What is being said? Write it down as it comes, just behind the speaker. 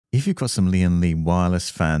If you've got some Lian Li wireless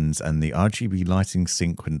fans and the RGB lighting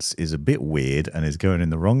sequence is a bit weird and is going in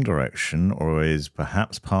the wrong direction, or is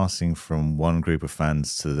perhaps passing from one group of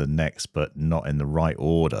fans to the next but not in the right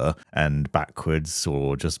order and backwards,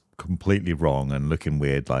 or just completely wrong and looking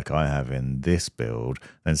weird like I have in this build,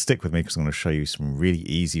 then stick with me because I'm going to show you some really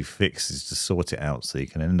easy fixes to sort it out so you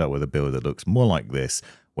can end up with a build that looks more like this,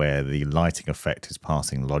 where the lighting effect is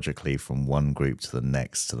passing logically from one group to the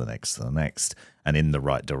next, to the next, to the next, and in the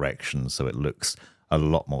right direction, so it looks a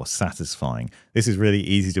lot more satisfying. This is really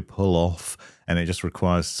easy to pull off, and it just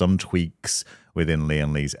requires some tweaks within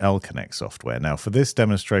Lian Li's L-Connect software. Now, for this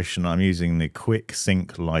demonstration, I'm using the quick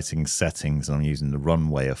sync lighting settings, and I'm using the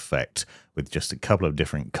runway effect with just a couple of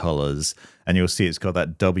different colors, and you'll see it's got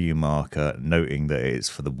that W marker noting that it's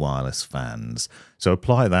for the wireless fans. So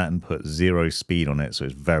apply that and put 0 speed on it so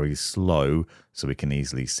it's very slow so we can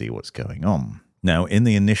easily see what's going on. Now, in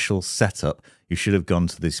the initial setup, you should have gone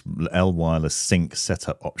to this L wireless sync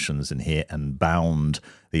setup options in here and bound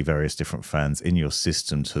the various different fans in your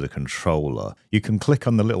system to the controller. You can click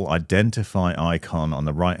on the little identify icon on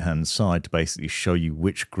the right hand side to basically show you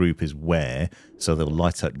which group is where, so they'll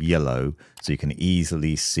light up yellow so you can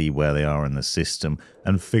easily see where they are in the system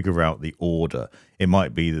and figure out the order. It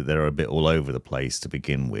might be that they're a bit all over the place to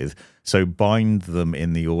begin with, so bind them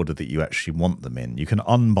in the order that you actually want them in. You can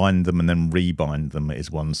unbind them and then rebind them is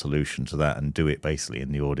one solution to that, and do it basically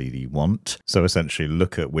in the order that you want. So essentially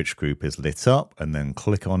look at which group is lit up and then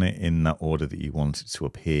click on it in that order that you want it to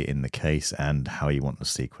appear in the case and how you want the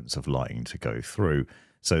sequence of lighting to go through.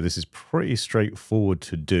 So this is pretty straightforward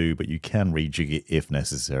to do, but you can rejig it if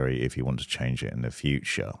necessary if you want to change it in the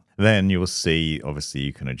future. Then you'll see, obviously,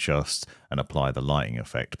 you can adjust and apply the lighting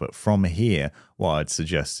effect. But from here, what I'd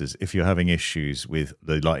suggest is if you're having issues with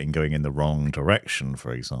the lighting going in the wrong direction,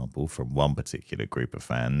 for example, from one particular group of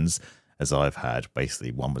fans, as I've had,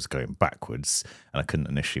 basically one was going backwards and I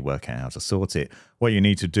couldn't initially work out how to sort it. What you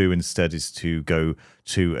need to do instead is to go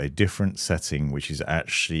to a different setting, which is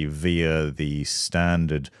actually via the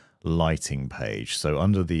standard lighting page. So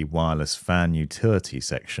under the wireless fan utility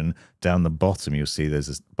section, down the bottom, you'll see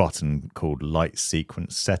there's a button called light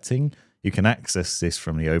sequence setting. You can access this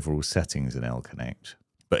from the overall settings in L-Connect.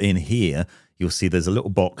 But in here, you'll see there's a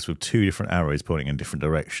little box with 2 different arrows pointing in different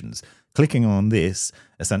directions. Clicking on this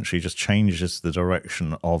essentially just changes the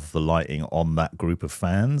direction of the lighting on that group of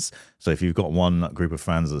fans. So if you've got one group of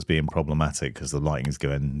fans that's being problematic because the lighting is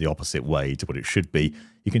going the opposite way to what it should be,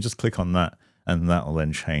 you can just click on that and that will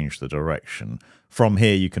then change the direction. From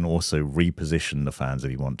here, you can also reposition the fans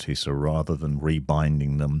if you want to. So rather than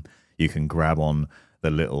rebinding them, you can grab on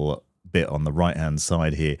the little bit on the right hand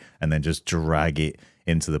side here and then just drag it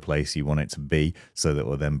into the place you want it to be, so that it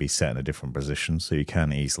will then be set in a different position. So you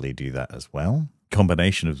can easily do that as well.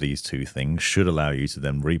 Combination of these two things should allow you to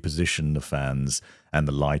then reposition the fans and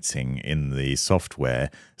the lighting in the software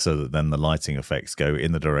so that then the lighting effects go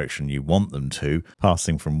in the direction you want them to,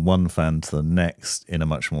 passing from one fan to the next in a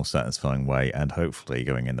much more satisfying way and hopefully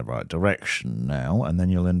going in the right direction now. And then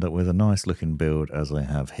you'll end up with a nice looking build as I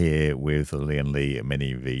have here with the Lian Li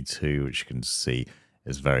Mini V2, which you can see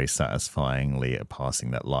is very satisfyingly passing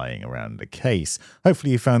that lighting around the case.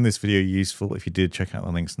 Hopefully you found this video useful. If you did, check out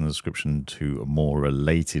the links in the description to more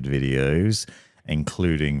related videos,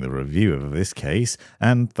 including the review of this case.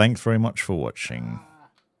 And thanks very much for watching.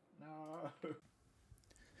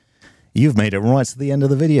 You've made it right to the end of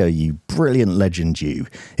the video, you brilliant legend you.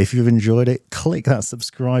 If you've enjoyed it, click that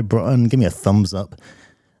subscribe button, give me a thumbs up,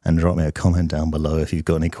 and drop me a comment down below if you've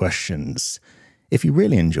got any questions. If you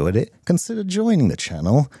really enjoyed it, consider joining the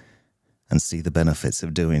channel and see the benefits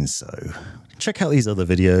of doing so. Check out these other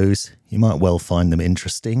videos. You might well find them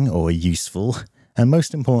interesting or useful. And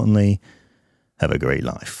most importantly, have a great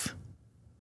life.